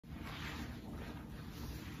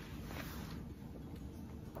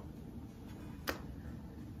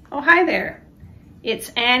Oh, hi there. It's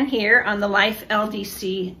Anne here on the Life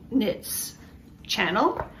LDC Knits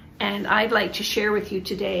channel, and I'd like to share with you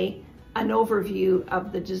today an overview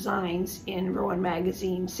of the designs in Rowan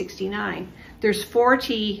Magazine 69. There's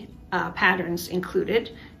 40 patterns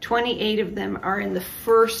included. 28 of them are in the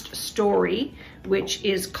first story, which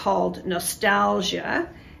is called Nostalgia.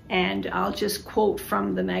 And I'll just quote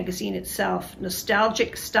from the magazine itself.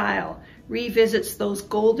 Nostalgic style revisits those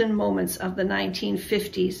golden moments of the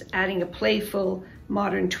 1950s, adding a playful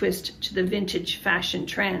modern twist to the vintage fashion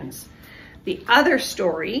trends. The other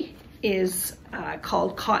story is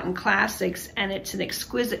called Cotton Classics, and it's an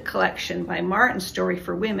exquisite collection by Martin Story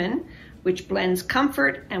for women, which blends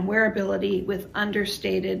comfort and wearability with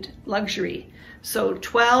understated luxury. So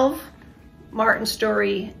 12 Martin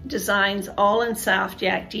Story designs, all in Soft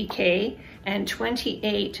Yak DK, and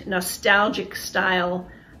 28 nostalgic style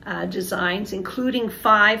designs, including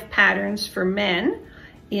 5 patterns for men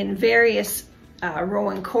in various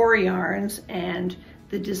Rowan core yarns, and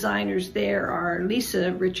the designers there are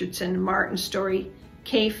Lisa Richardson, Martin Story,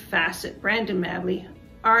 Kay Fassett, Brandon Madley,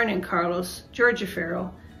 Arne and Carlos, Georgia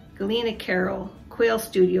Farrell, Galena Carroll, Quail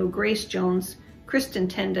Studio, Grace Jones, Kristen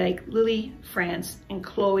Tendyke, Lily France, and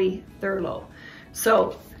Chloe Thurlow.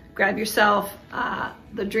 So grab yourself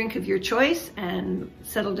the drink of your choice and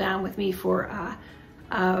settle down with me for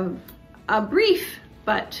a brief,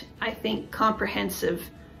 but I think comprehensive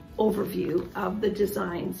overview of the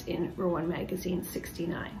designs in Rowan Magazine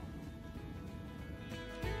 69.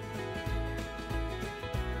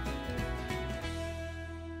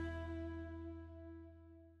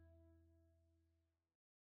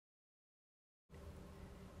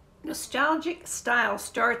 Nostalgic style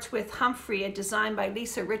starts with Humphrey, a design by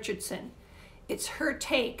Lisa Richardson. It's her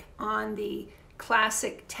take on the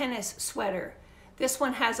classic tennis sweater. This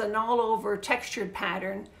one has an all-over textured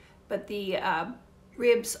pattern, but the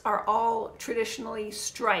ribs are all traditionally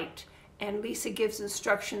striped, and Lisa gives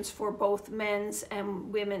instructions for both men's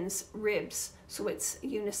and women's ribs, so it's a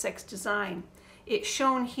unisex design. It's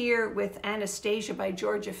shown here with Anastasia by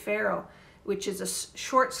Georgia Farrell, which is a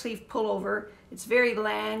short sleeve pullover. It's very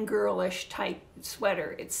land girlish type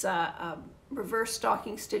sweater. It's a reverse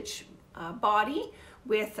stocking stitch body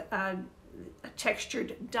with a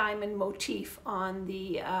textured diamond motif on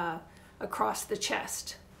the across the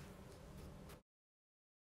chest.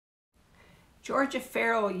 Georgia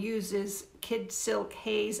Farrell uses kid silk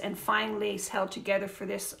haze and fine lace held together for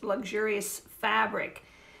this luxurious fabric.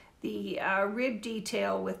 The rib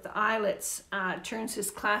detail with the eyelets turns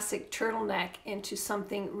his classic turtleneck into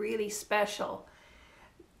something really special.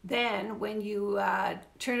 Then when you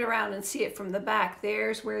turn around and see it from the back,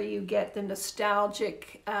 there's where you get the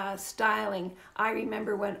nostalgic styling. I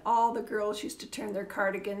remember when all the girls used to turn their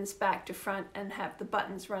cardigans back to front and have the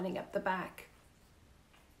buttons running up the back.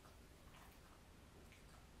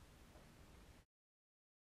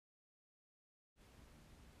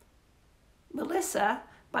 Melissa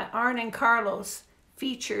by Arne and Carlos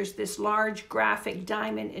features this large graphic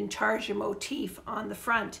diamond intarsia motif on the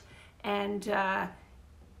front, and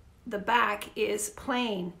the back is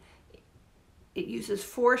plain. It uses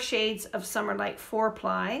 4 shades of Summerlight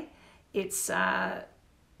 4-ply. It's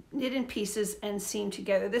knit in pieces and seamed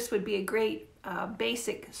together. This would be a great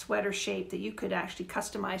basic sweater shape that you could actually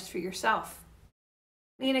customize for yourself.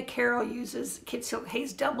 Galena Carroll uses kid silk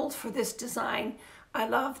haze doubled for this design. I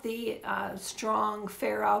love the strong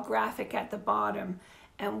ferrule graphic at the bottom,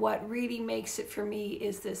 and what really makes it for me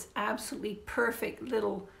is this absolutely perfect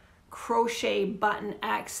little crochet button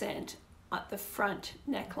accent at the front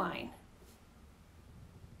neckline.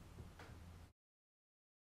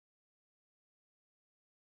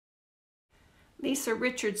 Lisa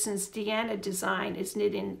Richardson's Deanna design is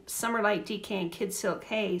knit in Summerlight DK and Kid Silk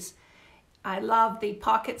Haze. I love the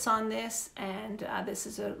pockets on this, and this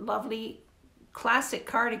is a lovely classic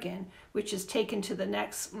cardigan, which is taken to the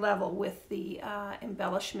next level with the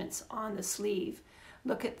embellishments on the sleeve.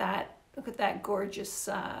 Look at that gorgeous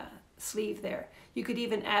sleeve there. You could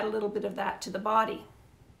even add a little bit of that to the body.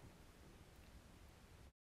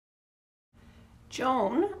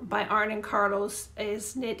 Joan by Arne and Carlos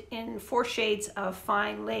is knit in 4 shades of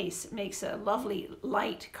fine lace. It makes a lovely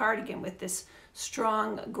light cardigan with this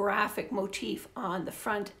strong graphic motif on the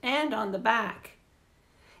front and on the back.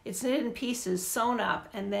 It's knit in pieces, sewn up,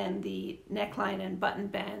 and then the neckline and button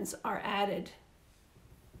bands are added.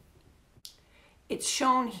 It's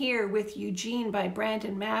shown here with Eugene by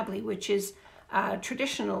Brandon Madley, which is a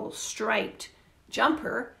traditional striped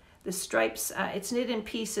jumper. The stripes, it's knit in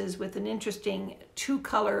pieces with an interesting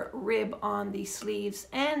 2-color rib on the sleeves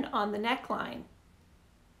and on the neckline.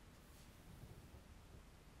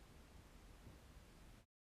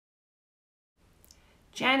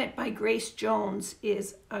 Janet by Grace Jones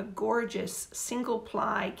is a gorgeous single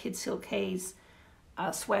ply Kid Silk Haze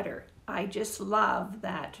sweater. I just love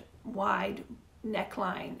that wide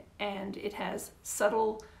neckline, and it has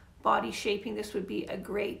subtle body shaping. This would be a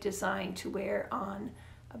great design to wear on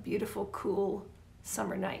a beautiful, cool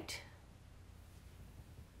summer night.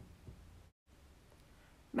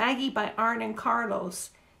 Maggie by Arne and Carlos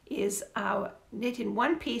is knit in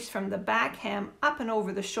one piece from the back hem up and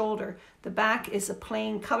over the shoulder. The back is a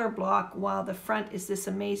plain color block, while the front is this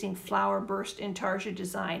amazing flower burst intarsia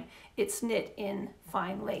design. It's knit in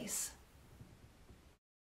fine lace.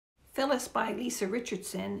 Phyllis by Lisa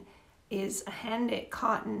Richardson is a hand knit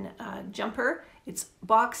cotton jumper. It's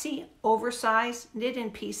boxy, oversized, knit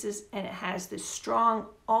in pieces, and it has this strong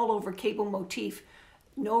all over cable motif.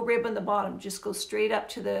 No rib on the bottom, just goes straight up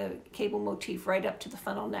to the cable motif, right up to the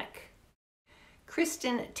funnel neck.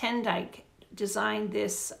 Kristen Tendyke designed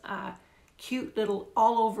this cute little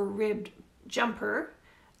all-over ribbed jumper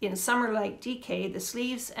in Summerlight DK. The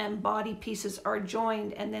sleeves and body pieces are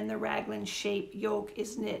joined, and then the raglan shape yoke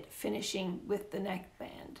is knit, finishing with the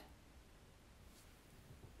neckband.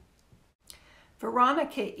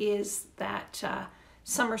 Veronica is that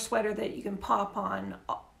summer sweater that you can pop on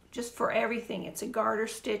just for everything. It's a garter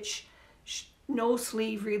stitch, no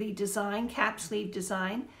sleeve really design, cap sleeve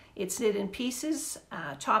design. It's knit in pieces,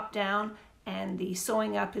 top down, and the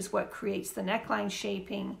sewing up is what creates the neckline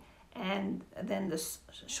shaping, and then the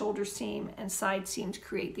shoulder seam and side seams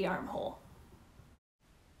create the armhole.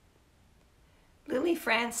 Lily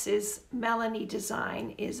France's Melanie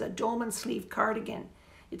design is a dolman sleeve cardigan.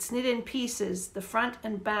 It's knit in pieces. The front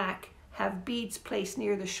and back have beads placed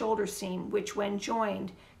near the shoulder seam, which when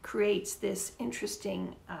joined creates this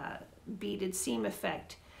interesting beaded seam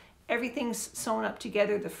effect. Everything's sewn up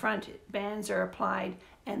together. The front bands are applied,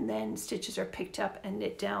 and then stitches are picked up and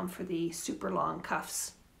knit down for the super long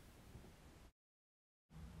cuffs.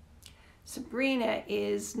 Sabrina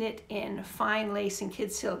is knit in fine lace and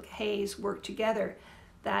Kid Silk Haze worked together.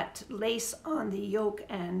 That lace on the yoke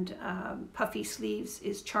and puffy sleeves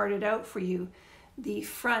is charted out for you. The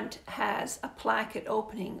front has a placket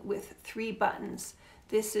opening with 3 buttons.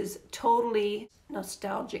 This is totally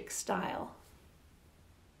nostalgic style.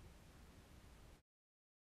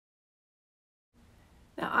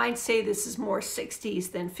 Now I'd say this is more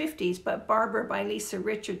 60s than 50s, but Barbara by Lisa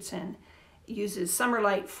Richardson uses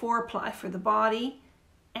Summerlight 4-ply for the body,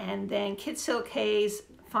 and then Kid Silk Haze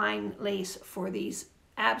fine lace for these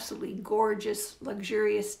absolutely gorgeous,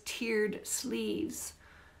 luxurious tiered sleeves.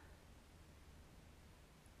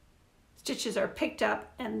 Stitches are picked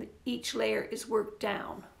up and each layer is worked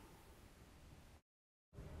down.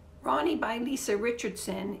 Ronnie by Lisa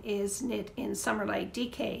Richardson is knit in Summerlight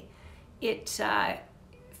DK. It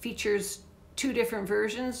features 2 different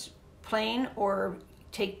versions, plain or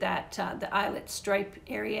take that the eyelet stripe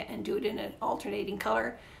area and do it in an alternating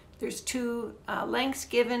color. There's 2 lengths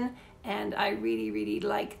given, and I really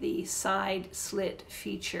like the side slit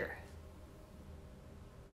feature.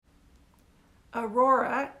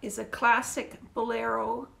 Aurora is a classic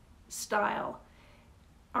bolero style.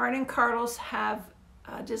 Arne and Carlos have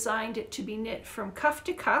designed it to be knit from cuff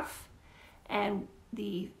to cuff, and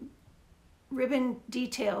the ribbon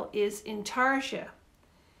detail is intarsia.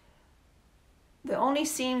 The only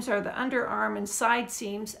seams are the underarm and side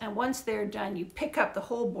seams, and once they're done, you pick up the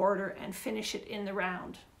whole border and finish it in the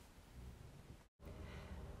round.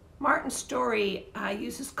 Martin Story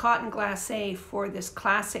uses cotton glacé for this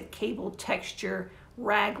classic cable texture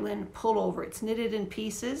raglan pullover. It's knitted in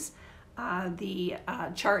pieces. The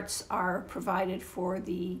charts are provided for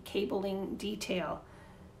the cabling detail.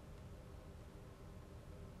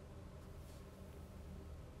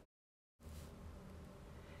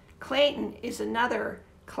 Clayton is another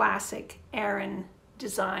classic Aran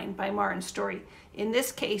design by Martin Story. In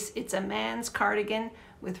this case, it's a man's cardigan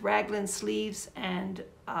with raglan sleeves, and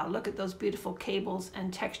look at those beautiful cables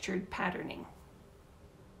and textured patterning.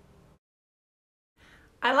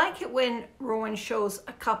 I like it when Rowan shows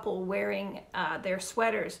a couple wearing their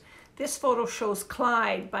sweaters. This photo shows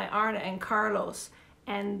Clyde by Arne and Carlos,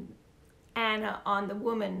 and Anna on the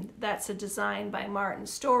woman. That's a design by Martin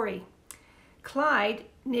Story. Clyde,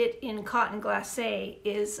 knit in cotton glacé,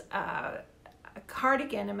 is a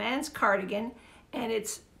cardigan, a man's cardigan, and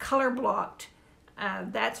it's color blocked.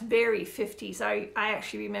 That's very 50s. I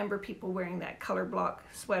actually remember people wearing that color block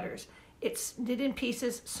sweaters. It's knit in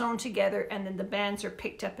pieces, sewn together, and then the bands are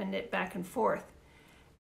picked up and knit back and forth.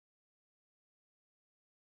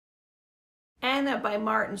 Anna by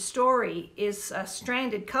Martin Story is a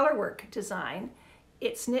stranded colorwork design.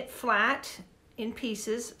 It's knit flat in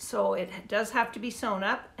pieces, so it does have to be sewn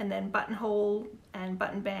up, and then buttonhole and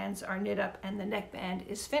button bands are knit up and the neckband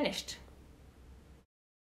is finished.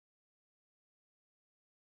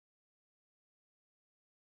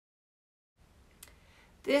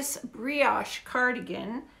 This brioche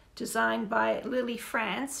cardigan, designed by Lily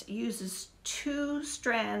France, uses 2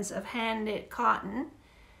 strands of hand knit cotton.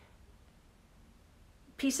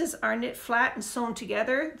 Pieces are knit flat and sewn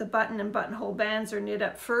together. The button and buttonhole bands are knit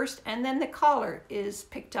up first, and then the collar is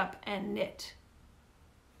picked up and knit.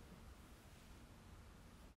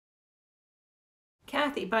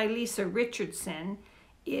 Kathy by Lisa Richardson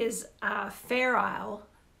is a Fair Isle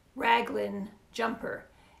raglan jumper.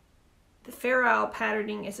 The Fair Isle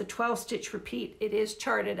patterning is a 12-stitch repeat. It is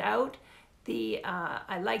charted out.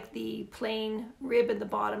 I like the plain rib in the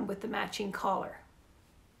bottom with the matching collar.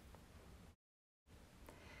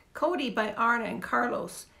 Cody by Arna and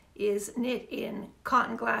Carlos is knit in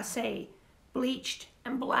cotton glacé, bleached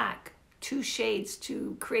and black, 2 shades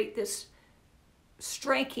to create this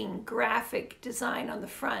striking graphic design on the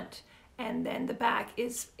front, and then the back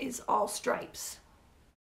is all stripes.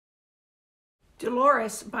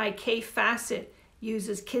 Dolores by Kay Fassett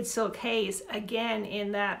uses Kid Silk Haze, again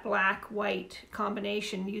in that black-white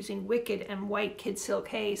combination, using Wicked and white Kid Silk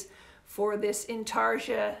Haze for this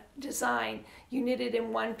intarsia design. You knit it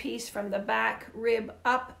in one piece from the back rib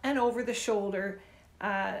up and over the shoulder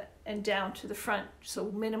and down to the front,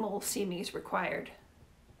 so minimal seaming is required.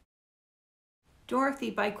 Dorothy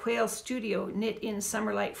by Quail Studio, knit in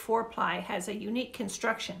Summerlight 4-ply, has a unique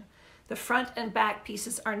construction. The front and back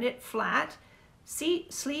pieces are knit flat.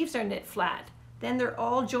 Sleeves are knit flat. Then they're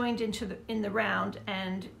all joined in the round,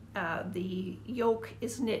 and the yoke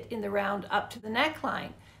is knit in the round up to the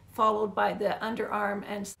neckline, followed by the underarm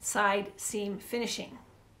and side seam finishing.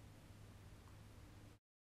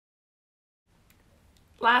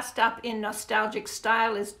 Last up in nostalgic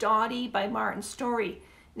style is Dottie by Martin Story,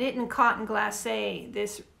 knit in cotton glacé.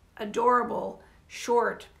 This adorable,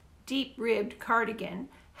 short, deep-ribbed cardigan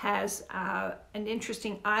has an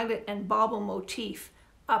interesting eyelet and bauble motif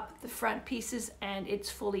up the front pieces, and it's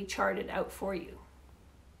fully charted out for you.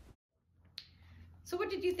 So what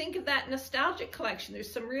did you think of that nostalgic collection?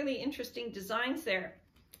 There's some really interesting designs there,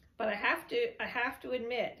 but I have to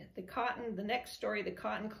admit, the next story, the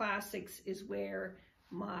Cotton Classics, is where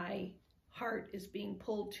my heart is being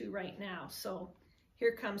pulled to right now. So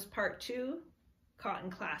here comes part 2, Cotton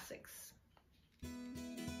Classics.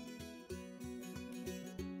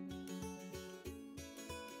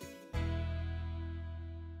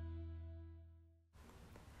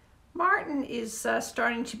 Martin is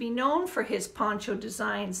starting to be known for his poncho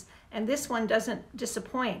designs, and this one doesn't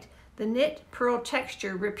disappoint. The knit pearl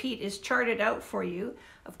texture repeat is charted out for you.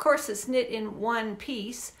 Of course, it's knit in one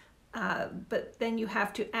piece, but then you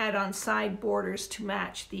have to add on side borders to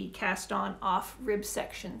match the cast on off rib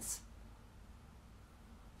sections.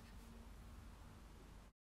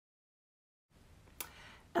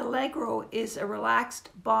 Allegro is a relaxed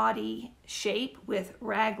body shape with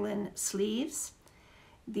raglan sleeves.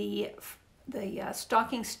 The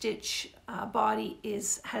stocking stitch body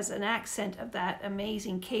has an accent of that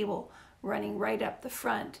amazing cable running right up the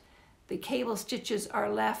front. The cable stitches are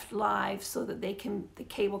left live so that the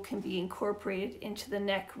cable can be incorporated into the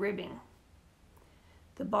neck ribbing.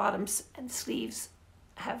 The bottoms and sleeves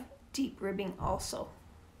have deep ribbing also.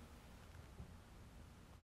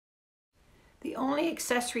 The only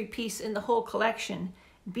accessory piece in the whole collection,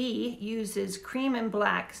 B, uses cream and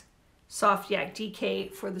black soft yak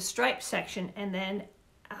DK for the stripe section, and then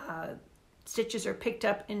stitches are picked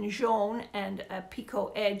up in jaune and a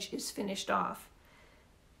picot edge is finished off.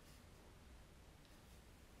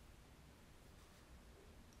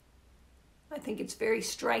 I think it's very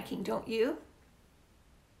striking, don't you?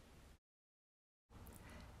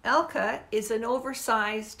 Elka is an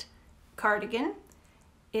oversized cardigan.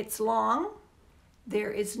 It's long.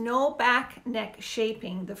 There is no back neck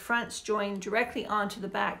shaping. The front's joined directly onto the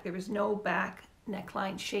back. There is no back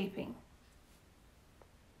neckline shaping.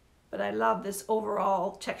 But I love this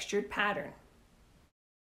overall textured pattern.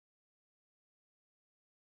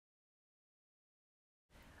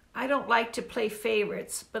 I don't like to play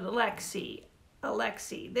favorites, but Alexi,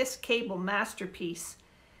 this cable masterpiece,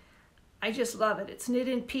 I just love it. It's knit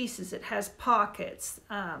in pieces. It has pockets.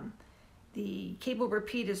 The cable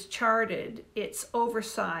repeat is charted. It's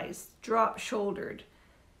oversized, drop-shouldered.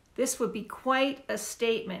 This would be quite a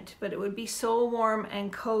statement, but it would be so warm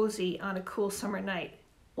and cozy on a cool summer night.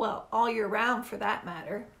 Well, all year round for that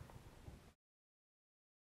matter.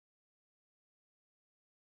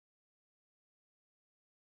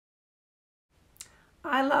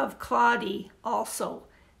 I love Claudie also.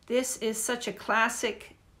 This is such a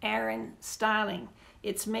classic Aran styling.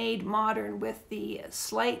 It's made modern with the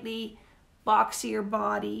slightly boxier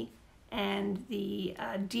body and the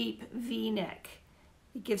deep V-neck.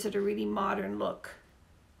 It gives it a really modern look.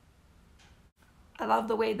 I love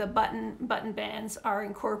the way the button bands are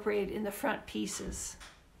incorporated in the front pieces.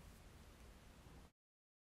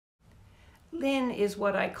 Lynn is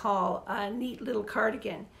what I call a neat little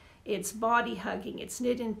cardigan. It's body hugging, it's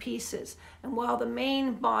knit in pieces, and while the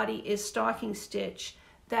main body is stocking stitch,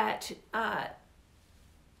 that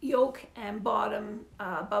yoke and bottom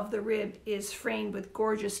above the rib is framed with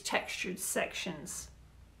gorgeous textured sections.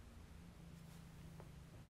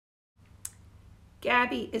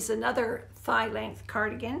 Gabby is another thigh-length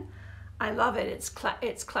cardigan. I love it.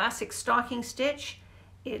 It's classic stocking stitch.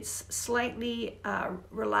 It's slightly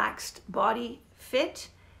relaxed body fit,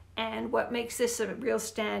 and what makes this a real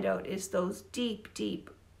standout is those deep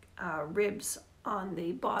ribs on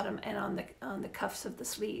the bottom and on the cuffs of the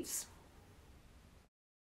sleeves.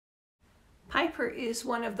 Piper is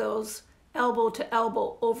one of those elbow to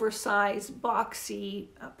elbow oversized boxy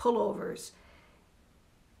pullovers.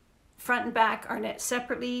 Front and back are knit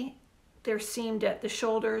separately. They're seamed at the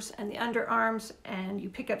shoulders and the underarms, and you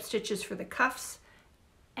pick up stitches for the cuffs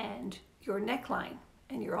and your neckline,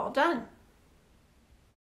 and you're all done.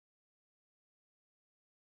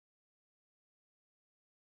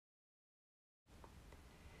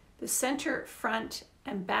 The center, front,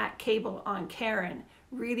 and back cable on Karen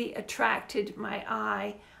really attracted my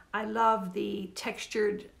eye. I love the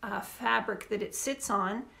textured fabric that it sits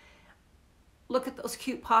on. Look at those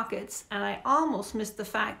cute pockets, and I almost missed the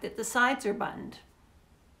fact that the sides are buttoned.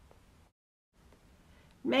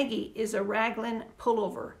 Meggie is a raglan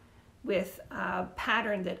pullover with a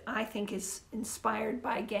pattern that I think is inspired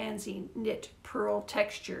by Gansey knit pearl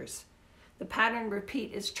textures. The pattern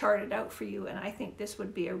repeat is charted out for you, and I think this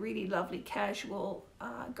would be a really lovely casual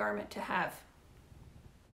garment to have.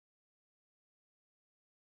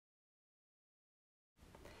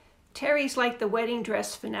 Terry's like the wedding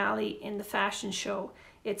dress finale in the fashion show.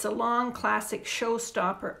 It's a long classic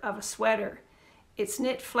showstopper of a sweater. It's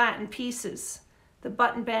knit flat in pieces. The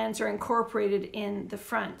button bands are incorporated in the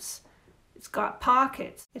fronts. It's got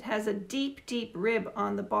pockets. It has a deep rib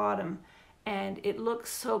on the bottom, and it looks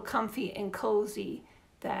so comfy and cozy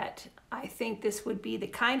that I think this would be the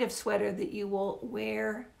kind of sweater that you will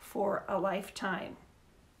wear for a lifetime.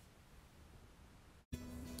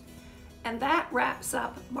 And that wraps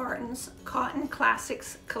up Martin's Cotton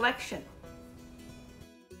Classics collection.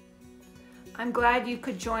 I'm glad you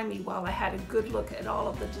could join me while I had a good look at all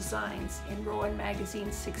of the designs in Rowan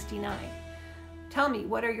Magazine 69. Tell me,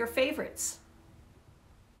 what are your favorites?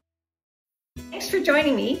 Thanks for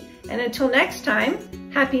joining me, and until next time,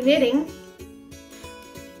 happy knitting!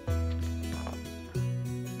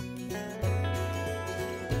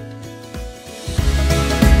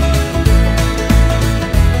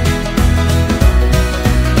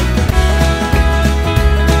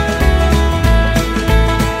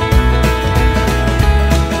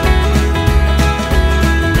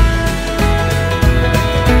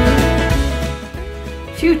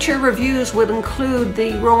 Future reviews will include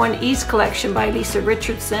the Rowan Ease collection by Lisa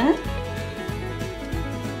Richardson,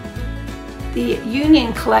 the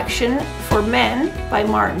Union collection for men by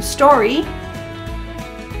Martin Story,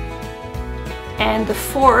 and the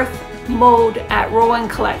 4th Mode at Rowan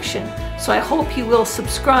collection. So I hope you will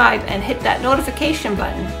subscribe and hit that notification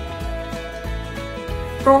button.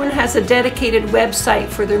 Rowan has a dedicated website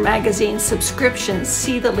for their magazine subscriptions.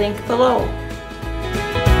 See the link below.